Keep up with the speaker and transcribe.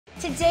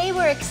Today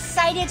we're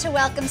excited to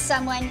welcome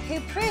someone who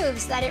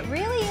proves that it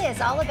really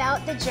is all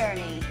about the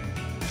journey.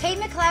 Kate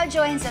McLeod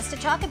joins us to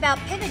talk about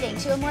pivoting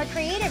to a more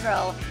creative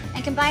role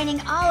and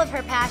combining all of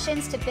her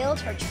passions to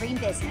build her dream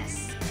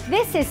business.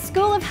 This is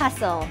School of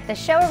Hustle, the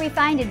show where we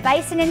find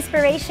advice and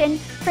inspiration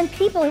from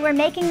people who are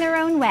making their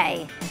own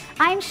way.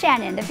 I'm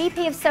Shannon, the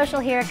VP of Social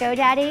here at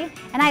GoDaddy,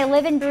 and I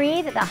live and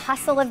breathe the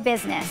hustle of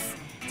business.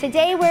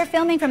 Today we're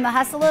filming from the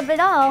hustle of it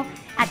all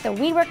at the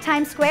WeWork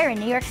Times Square in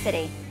New York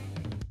City.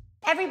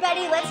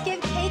 Everybody, let's give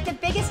Kate the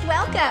biggest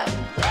welcome.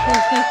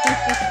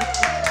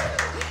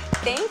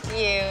 Thank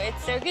you.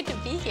 It's so good to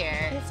be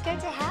here. It's good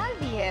to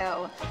have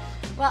you.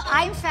 Well,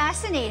 I'm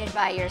fascinated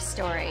by your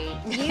story.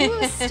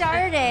 You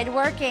started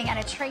working at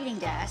a trading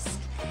desk,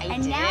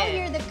 and now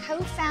you're the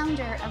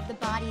co-founder of the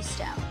Body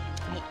Stone.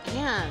 I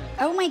am.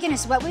 Oh my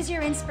goodness, what was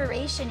your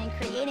inspiration in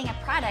creating a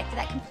product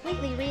that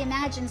completely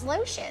reimagines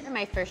lotion?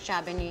 My first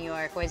job in New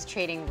York was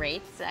trading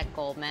rates at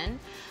Goldman.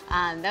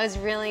 That was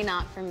really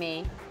not for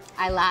me.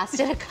 I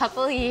lasted a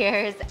couple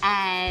years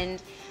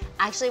and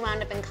actually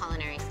wound up in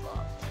culinary school.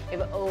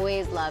 I've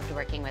always loved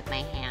working with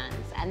my hands.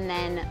 And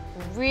then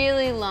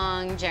really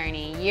long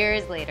journey,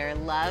 years later,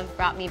 love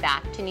brought me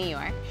back to New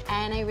York,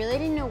 and I really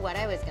didn't know what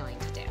I was going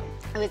to do.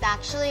 It was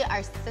actually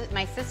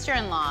my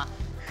sister-in-law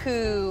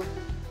who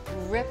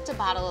ripped a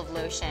bottle of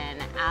lotion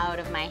out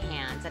of my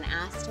hands and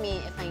asked me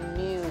if I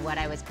knew what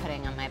I was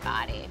putting on my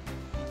body.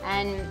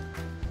 And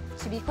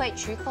to be quite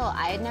truthful,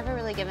 I had never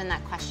really given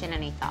that question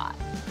any thought.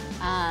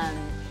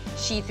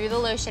 She threw the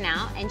lotion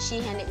out and she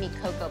handed me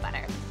cocoa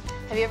butter.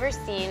 Have you ever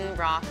seen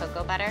raw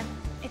cocoa butter?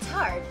 It's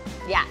hard.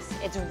 Yes,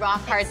 it's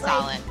rock hard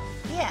solid.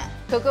 Yeah.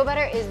 Cocoa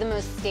butter is the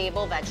most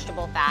stable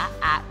vegetable fat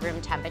at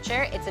room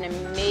temperature. It's an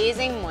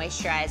amazing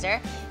moisturizer.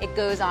 It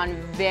goes on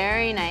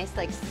very nice,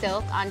 like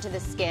silk, onto the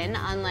skin,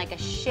 unlike a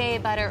shea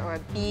butter or a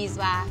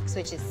beeswax,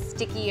 which is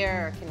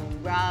stickier or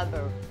can rub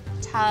or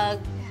tug,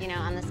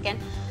 on the skin.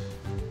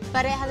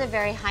 But it has a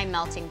very high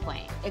melting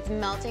point. Its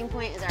melting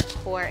point is our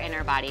core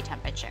inner body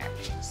temperature.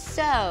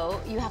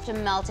 So you have to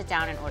melt it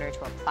down in order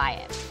to apply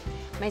it.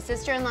 My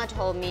sister-in-law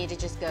told me to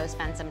just go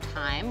spend some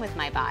time with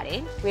my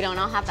body. We don't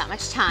all have that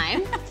much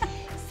time.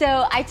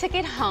 So I took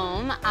it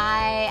home.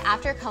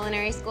 After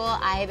culinary school,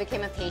 I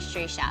became a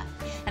pastry chef.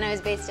 And I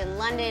was based in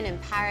London, in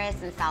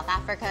Paris, in South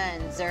Africa,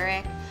 and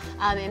Zurich.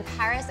 In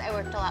Paris, I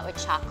worked a lot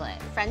with chocolate.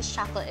 French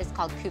chocolate is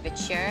called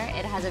couverture.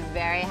 It has a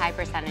very high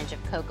percentage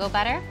of cocoa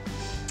butter.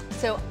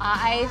 So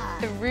I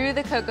threw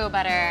the cocoa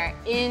butter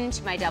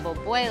into my double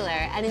boiler,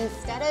 and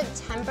instead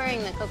of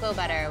tempering the cocoa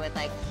butter with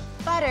like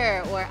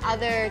butter or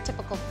other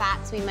typical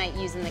fats we might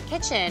use in the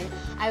kitchen,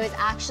 I was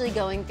actually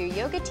going through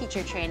yoga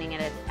teacher training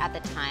at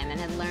the time and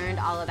had learned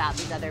all about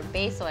these other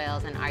base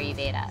oils in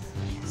Ayurveda.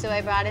 So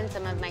I brought in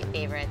some of my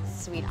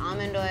favorites: sweet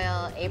almond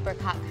oil,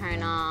 apricot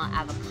kernel,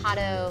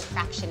 avocado,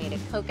 fractionated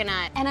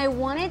coconut. And I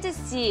wanted to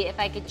see if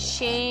I could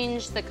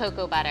change the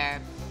cocoa butter,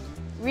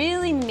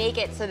 really make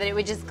it so that it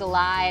would just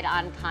glide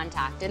on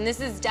contact. And this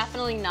is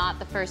definitely not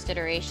the first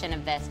iteration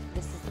of this.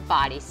 This is the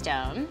Body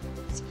Stone.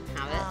 So you can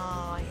have it.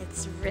 Oh,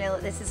 it's real.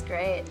 This is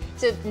great.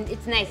 So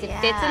it's nice. It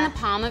fits in the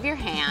palm of your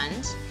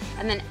hand.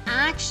 And then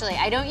actually,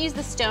 I don't use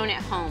the stone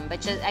at home,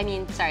 but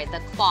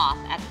the cloth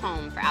at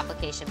home for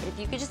application. But if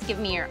you could just give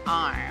me your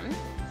arm,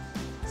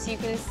 so you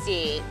can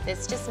see,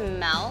 this just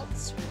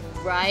melts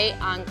right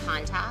on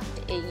contact.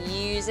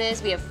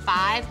 We have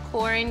 5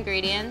 core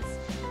ingredients.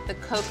 The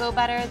cocoa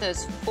butter,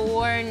 those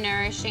 4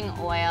 nourishing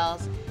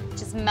oils,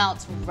 just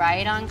melts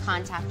right on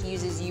contact,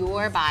 uses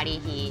your body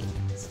heat.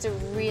 It's a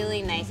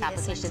really nice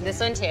application.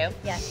 This one too?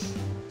 Yes,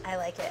 I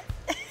like it.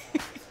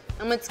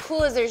 And what's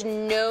cool is there's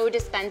no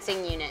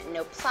dispensing unit,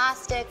 no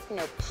plastic,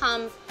 no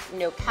pump,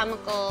 no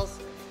chemicals.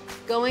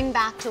 Going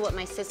back to what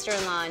my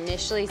sister-in-law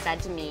initially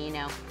said to me,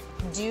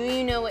 do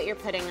you know what you're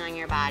putting on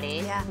your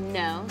body? Yeah.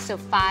 No, so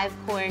 5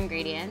 core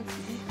ingredients.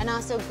 And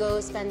also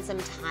go spend some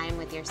time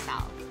with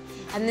yourself.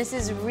 And this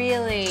is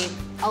really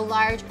a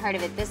large part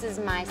of it. This is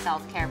my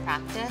self-care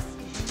practice.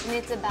 And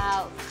it's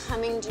about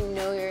coming to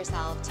know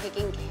yourself,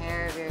 taking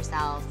care of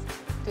yourself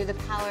through the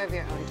power of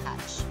your own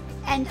touch.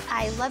 And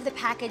I love the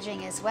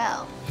packaging as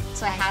well.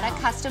 So I had a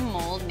custom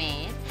mold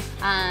made.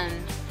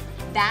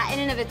 That in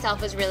and of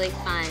itself was really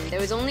fun.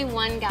 There was only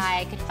one guy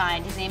I could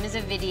find. His name is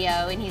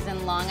Ovidio, and he's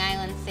in Long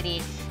Island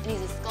City. And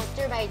he's a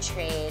sculptor by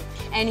trade.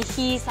 And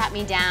he sat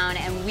me down,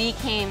 and we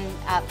came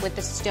up with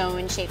the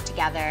stone shape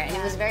together. And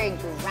it was very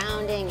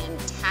grounding and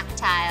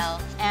tactile.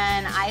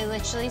 And I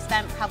literally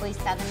spent probably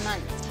 7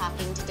 months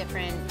talking to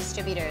different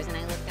distributors. And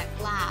I looked at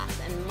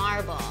glass and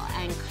marble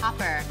and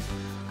copper.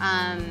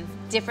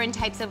 Different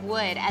types of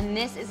wood, and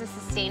this is a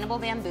sustainable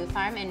bamboo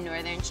farm in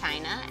northern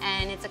China,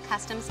 and it's a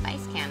custom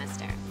spice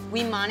canister.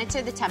 We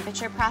monitor the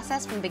temperature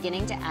process from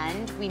beginning to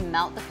end. We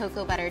melt the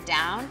cocoa butter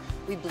down,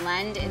 we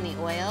blend in the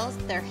oils,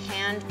 they're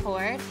hand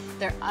poured,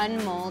 they're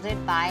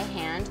unmolded by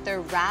hand,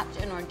 they're wrapped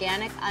in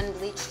organic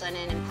unbleached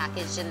linen and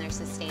packaged in their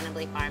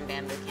sustainably farmed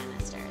bamboo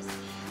canisters.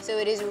 So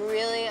it is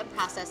really a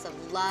process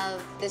of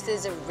love. This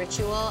is a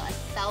ritual, a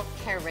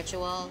self-care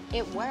ritual.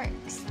 It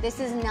works. This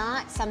is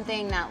not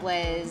something that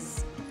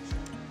was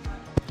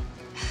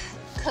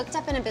cooked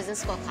up in a business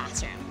school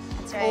classroom.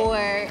 That's right.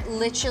 Or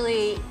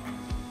literally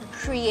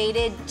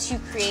created to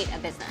create a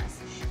business.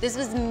 This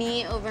was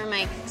me over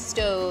my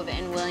stove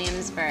in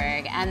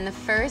Williamsburg, and the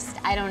first,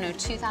 I don't know,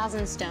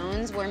 2,000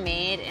 stones were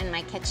made in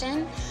my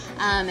kitchen,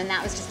 and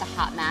that was just a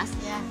hot mess.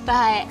 Yeah.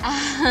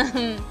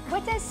 But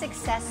what does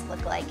success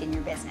look like in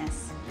your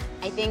business?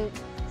 I think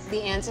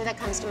the answer that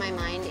comes to my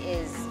mind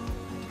is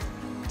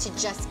to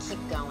just keep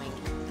going,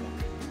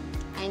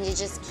 and to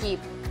just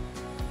keep,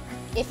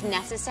 if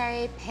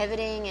necessary,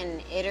 pivoting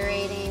and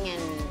iterating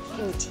and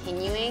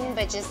continuing,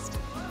 but just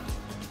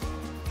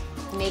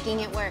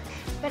making it work.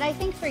 But I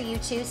think for you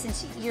too,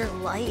 since your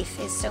life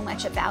is so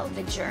much about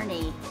the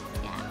journey,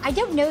 Yeah. I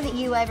don't know that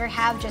you ever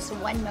have just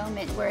one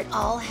moment where it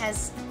all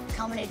has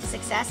culminated to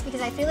success,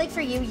 because I feel like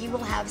for you, you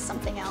will have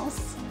something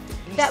else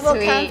that will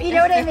come. You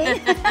know what I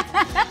mean?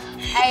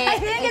 I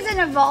think it's an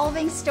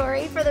evolving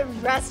story for the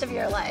rest of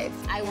your life.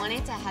 I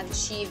wanted to have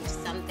achieved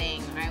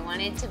something, or I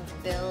wanted to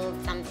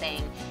build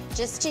something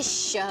just to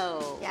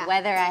show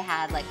whether I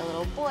had like a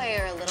little boy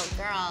or a little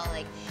girl.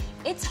 Like,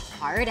 it's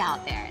hard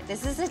out there.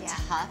 This is a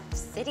tough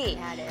city.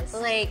 Yeah, it is.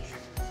 Like,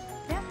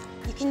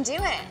 you can do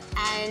it.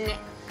 And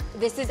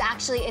this is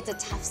actually, it's a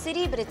tough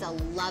city, but it's a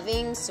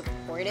loving,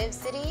 supportive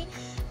city.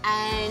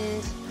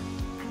 And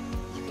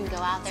you can go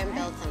out there and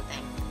build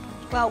something.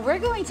 Well, we're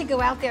going to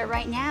go out there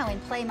right now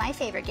and play my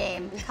favorite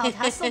game called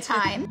Hustle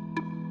Time.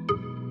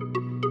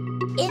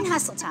 In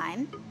Hustle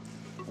Time,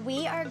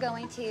 we are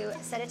going to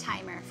set a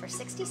timer for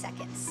 60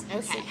 seconds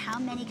and see how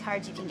many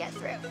cards you can get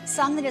through.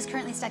 Song that is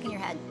currently stuck in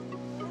your head.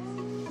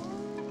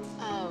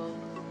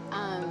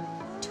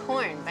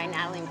 Torn by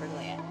Natalie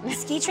Imbruglia.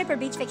 Ski trip or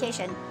beach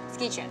vacation?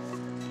 Ski trip.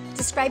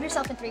 Describe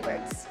yourself in 3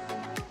 words.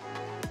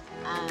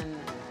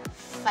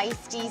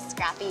 Feisty,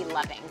 scrappy,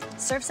 loving.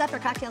 Surf's up or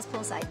cocktails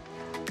poolside?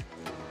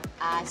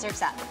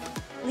 Surf's up.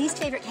 Least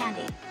favorite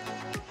candy?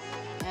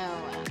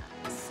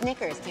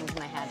 Snickers came to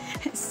my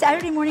head.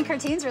 Saturday morning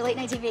cartoons or late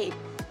night TV?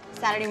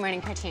 Saturday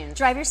morning cartoons.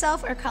 Drive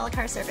yourself or call a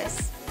car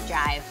service?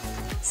 Drive.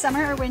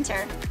 Summer or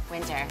winter?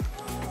 Winter.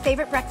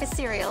 Favorite breakfast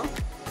cereal?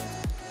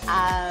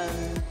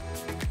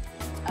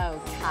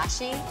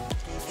 Kashi.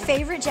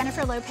 Favorite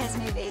Jennifer Lopez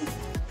movie?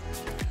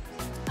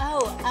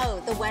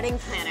 The Wedding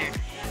Planner.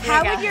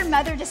 How would your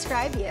mother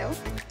describe you?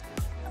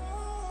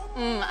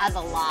 As a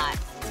lot.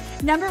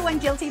 Number 1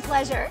 guilty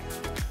pleasure?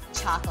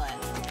 Chocolate.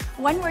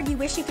 1 word you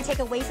wish you could take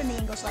away from the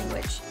English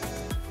language?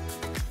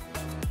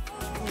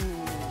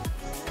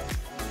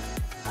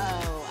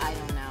 I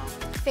don't know.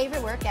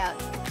 Favorite workout?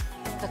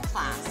 The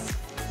class.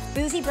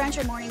 Boozy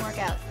brunch or morning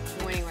workout?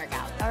 Morning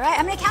workout. All right,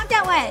 I'm gonna count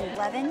that one.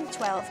 11,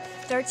 12,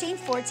 13,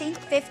 14,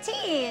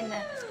 15.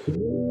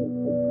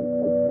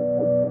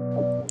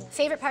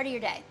 Favorite part of your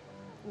day?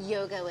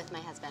 Yoga with my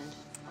husband.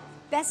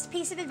 Best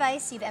piece of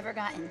advice you've ever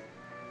gotten?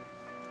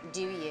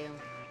 Do you.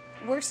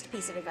 Worst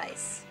piece of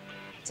advice?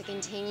 To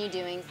continue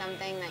doing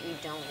something that you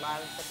don't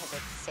love because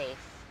it's safe.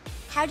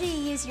 How do you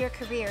use your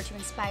career to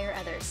inspire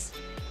others?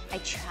 I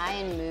try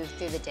and move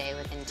through the day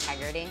with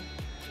integrity.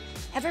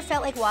 Ever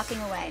felt like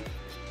walking away?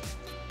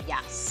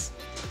 Yes.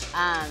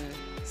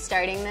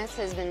 Starting this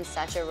has been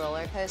such a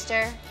roller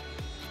coaster.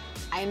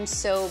 I'm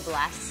so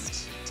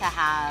blessed to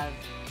have,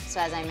 so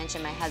as I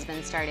mentioned, my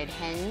husband started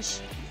Hinge,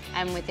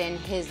 and within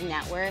his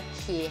network,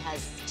 he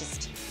has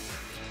just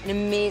an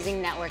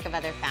amazing network of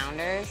other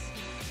founders.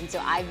 And so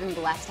I've been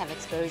blessed to have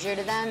exposure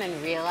to them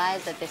and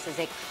realize that this is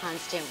a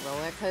constant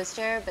roller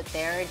coaster, but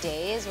there are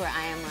days where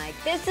I am like,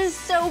 this is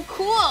so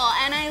cool,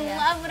 and I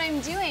love what I'm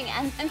doing.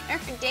 And then there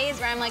are days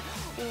where I'm like,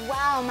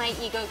 wow, my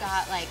ego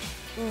got like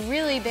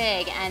really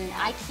big, and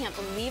I can't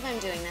believe I'm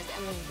doing this,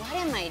 and what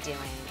am I doing?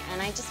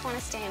 And I just want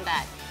to stay in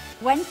bed.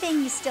 One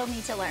thing you still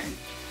need to learn?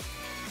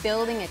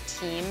 Building a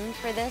team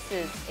for this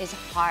is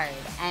hard,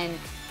 and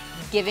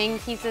giving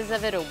pieces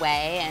of it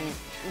away and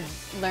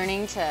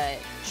learning to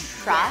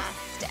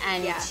trust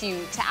and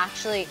to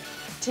actually,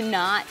 to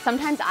not,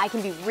 sometimes I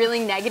can be really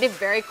negative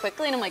very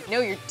quickly and I'm like, no,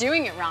 you're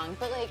doing it wrong.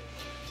 But like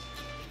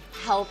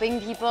helping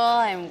people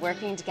and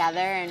working together,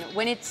 and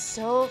when it's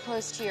so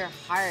close to your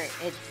heart,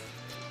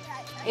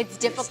 it's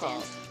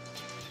difficult.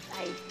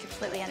 I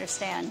completely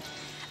understand.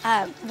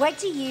 What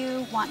do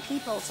you want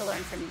people to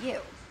learn from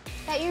you?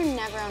 That you're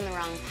never on the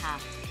wrong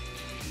path.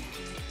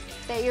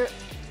 That you're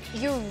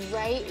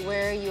right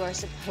where you are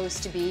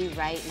supposed to be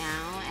right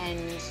now,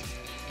 and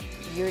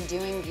you're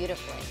doing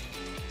beautifully.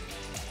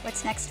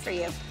 What's next for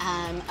you?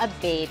 A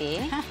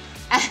baby.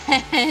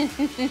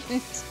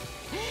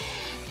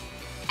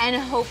 And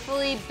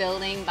hopefully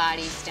building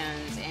Body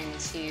Stones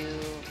into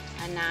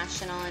a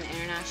national and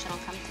international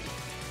company.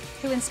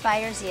 Who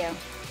inspires you?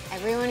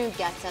 Everyone who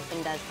gets up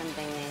and does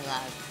something they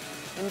love.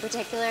 In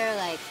particular,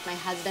 like, my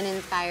husband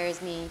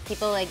inspires me.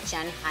 People like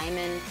Jen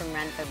Hyman from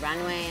Rent the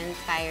Runway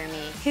inspire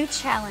me. Who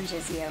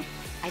challenges you?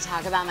 I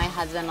talk about my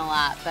husband a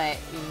lot, but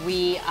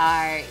we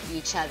are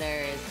each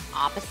other's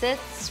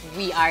opposites.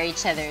 We are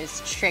each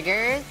other's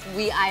triggers.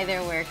 We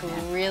either work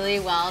really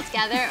well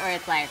together or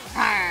it's like,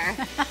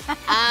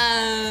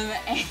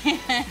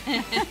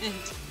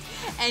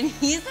 and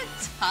he's a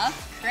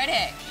tough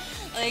critic.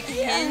 Like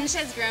Hinge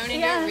has grown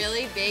into a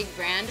really big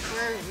brand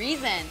for a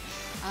reason.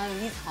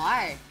 He's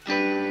hard.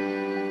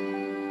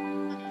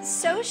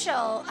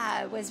 Social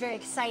was very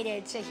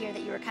excited to hear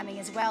that you were coming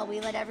as well. We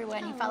let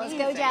everyone who follows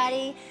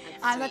GoDaddy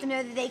let them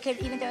know that they could,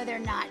 even though they're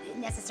not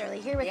necessarily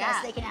here with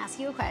us, they can ask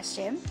you a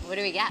question. What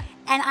do we get?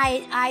 And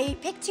I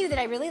picked two that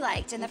I really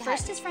liked, and the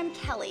first is from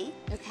Kelly.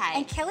 Okay.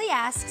 And Kelly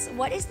asks,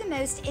 what is the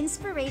most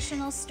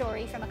inspirational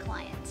story from a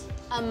client?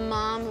 A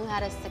mom who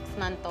had a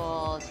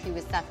 6-month-old who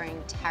was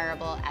suffering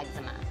terrible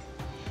eczema.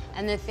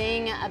 And the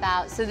thing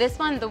about, so this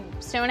one, the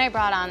stone I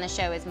brought on the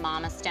show is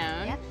Mama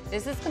Stone. Yep.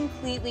 This is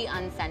completely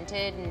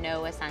unscented,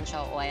 no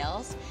essential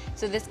oils.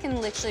 So this can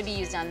literally be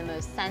used on the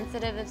most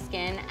sensitive of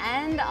skin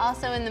and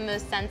also in the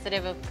most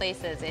sensitive of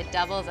places. It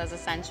doubles as a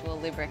sensual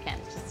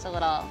lubricant. Just a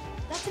little.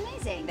 That's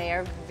amazing. They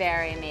are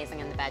very amazing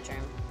in the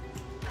bedroom.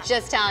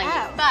 Just telling you.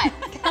 But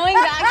going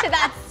back to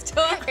that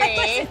story. I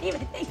wasn't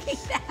even thinking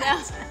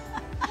that.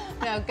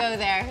 No, go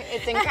there.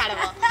 It's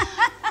incredible.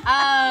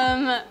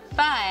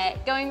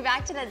 But going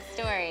back to that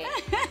story,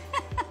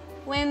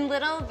 when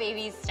little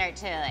babies start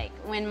to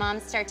when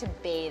moms start to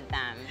bathe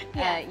them,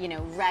 you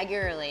know,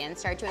 regularly and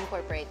start to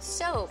incorporate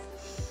soap,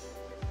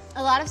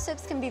 a lot of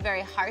soaps can be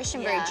very harsh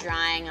and very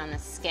drying on the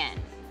skin.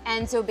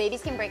 And so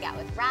babies can break out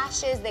with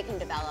rashes, they can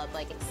develop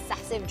like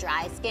excessive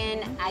dry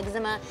skin,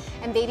 eczema,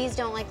 and babies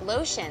don't like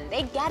lotion.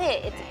 They get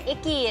it, it's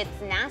icky,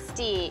 it's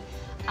nasty,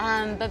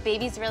 but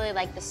babies really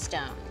like the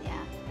stone.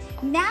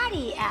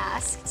 Maddie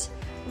asked,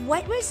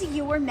 what was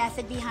your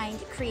method behind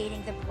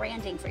creating the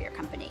branding for your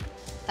company?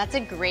 That's a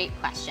great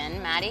question,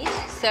 Maddie.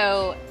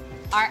 So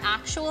our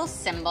actual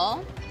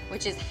symbol,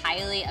 which is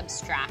highly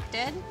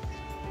abstracted,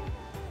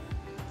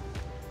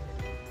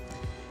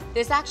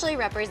 this actually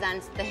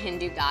represents the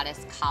Hindu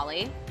goddess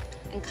Kali.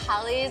 And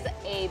Kali is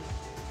a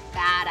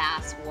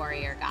badass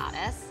warrior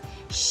goddess.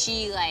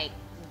 She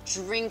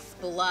drinks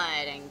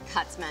blood and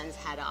cuts men's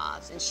head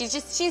off. And she's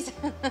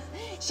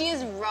she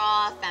is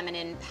raw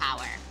feminine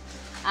power.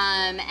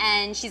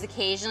 And she's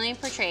occasionally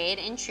portrayed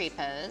in tree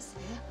pose.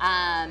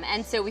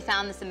 And so we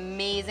found this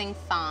amazing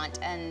font,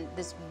 and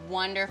this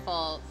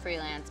wonderful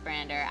freelance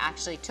brander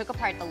actually took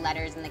apart the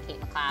letters in the Kate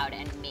McLeod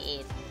and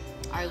made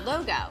our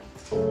logo.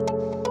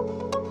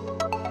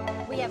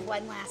 We have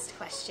one last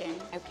question.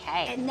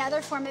 Okay.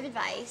 Another form of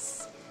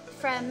advice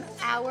from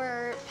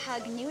our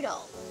pug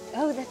Noodle.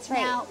 Oh, that's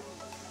right. Now,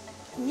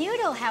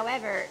 Noodle,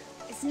 however,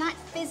 is not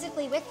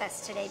physically with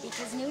us today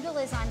because Noodle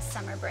is on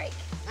summer break.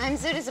 I'm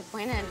so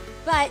disappointed.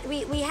 But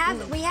we have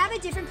a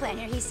different plan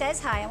here. He says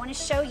hi. I want to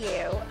show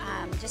you,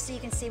 just so you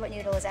can see what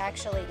Noodle is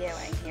actually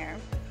doing here.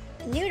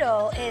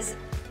 Noodle is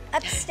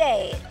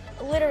upstate,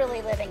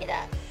 literally living it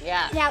up.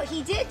 Yeah. Now,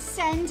 he did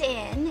send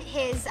in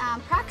his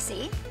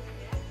proxy,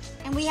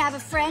 and we have a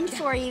friend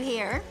for you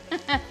here.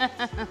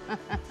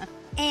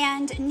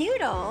 And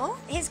Noodle,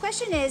 his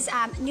question is,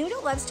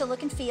 Noodle loves to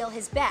look and feel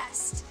his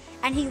best,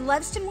 and he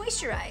loves to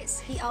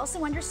moisturize. He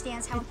also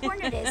understands how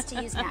important it is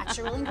to use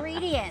natural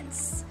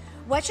ingredients.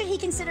 What should he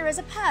consider as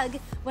a pug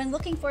when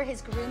looking for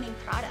his grooming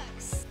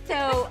products?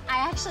 So I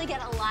actually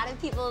get a lot of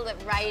people that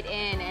write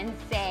in and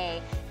say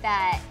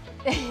that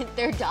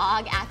their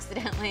dog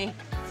accidentally,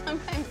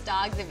 sometimes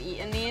dogs have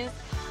eaten these,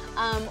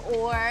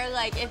 or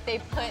if they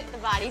put the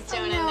body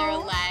stone in their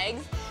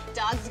legs,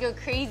 dogs go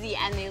crazy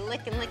and they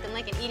lick and lick and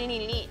lick and eat and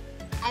eat and eat.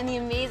 And the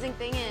amazing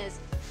thing is,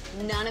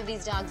 none of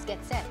these dogs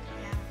get sick.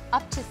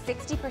 Up to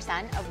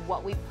 60% of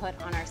what we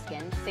put on our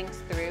skin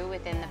sinks through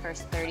within the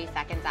first 30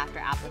 seconds after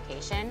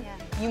application.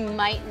 You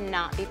might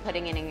not be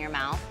putting it in your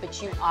mouth,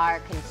 but you are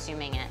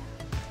consuming it.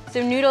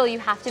 So Noodle, you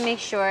have to make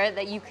sure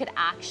that you could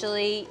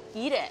actually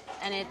eat it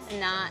and it's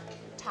not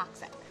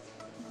toxic.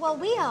 Well,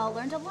 we all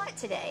learned a lot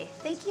today.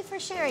 Thank you for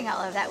sharing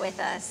all of that with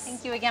us.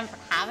 Thank you again for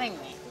having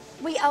me.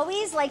 We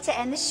always like to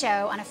end the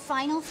show on a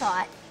final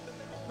thought,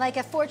 like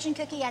a fortune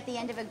cookie at the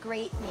end of a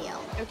great meal.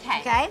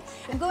 Okay?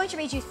 I'm going to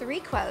read you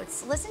 3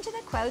 quotes. Listen to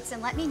the quotes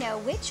and let me know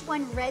which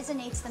one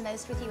resonates the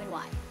most with you and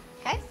why.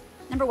 Okay?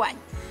 Number 1,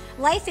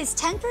 life is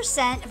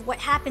 10% of what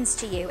happens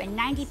to you and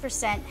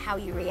 90% how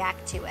you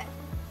react to it.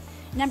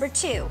 Number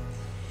 2,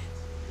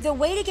 the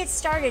way to get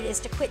started is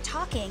to quit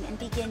talking and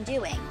begin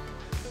doing.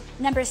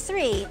 Number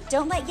 3,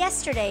 don't let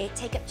yesterday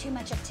take up too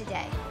much of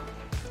today.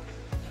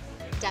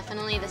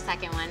 Definitely the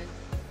second one.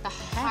 The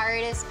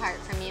hardest part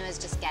for me was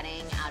just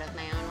getting out of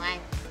my own way,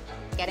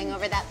 getting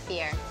over that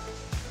fear.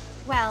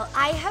 Well,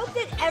 I hope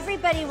that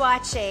everybody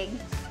watching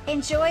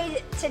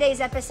enjoyed today's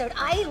episode.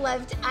 I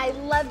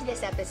loved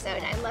this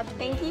episode. I loved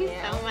Thank you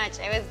so much.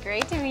 It was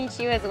great to meet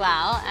you as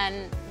well.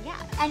 And yeah.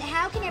 And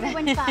how can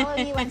everyone follow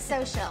you on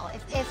social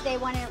if they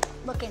want to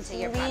look into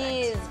your product?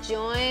 Please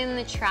join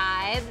the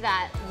tribe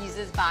that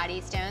uses body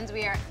stones.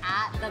 We are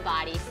at the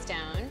Body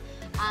Stone.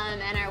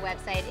 And our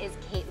website is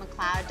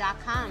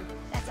katemcleod.com.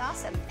 That's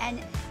awesome.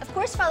 And of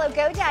course, follow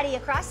GoDaddy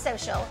across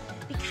social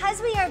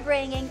because we are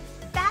bringing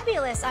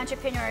fabulous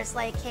entrepreneurs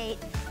like Kate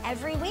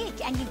every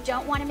week, and you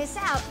don't want to miss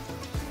out.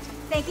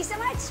 Thank you so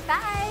much.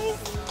 Bye.